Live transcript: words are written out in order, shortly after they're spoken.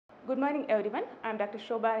Good morning everyone. I am Dr.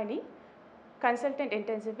 Shobha, Rani, Consultant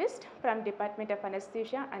Intensivist from Department of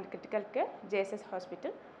Anesthesia and Critical Care, JSS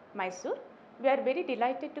Hospital, Mysore. We are very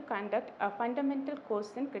delighted to conduct a fundamental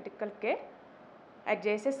course in critical care at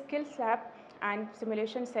JSS Skills Lab and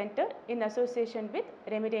Simulation Center in association with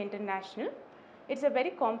Remedy International. It's a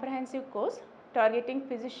very comprehensive course targeting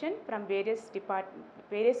physicians from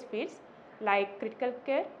various fields like critical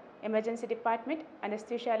care, emergency department,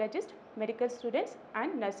 anesthesiologist, medical students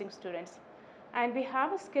and nursing students. And we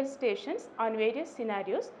have skill stations on various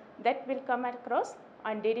scenarios that will come across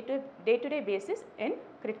on day-to-day basis in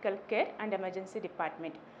critical care and emergency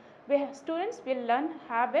department. Students will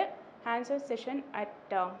have a hands-on session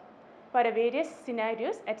for various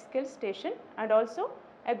scenarios at skill station, and also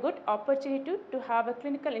a good opportunity to have a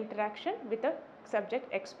clinical interaction with the subject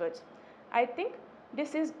experts. I think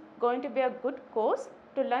this is going to be a good course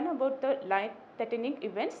to learn about the life-threatening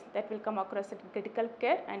events that will come across in critical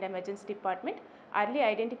care and emergency department, early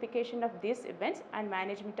identification of these events and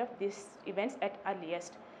management of these events at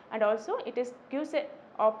earliest. And also it gives an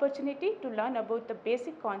opportunity to learn about the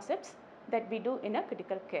basic concepts that we do in a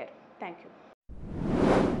critical care. Thank you.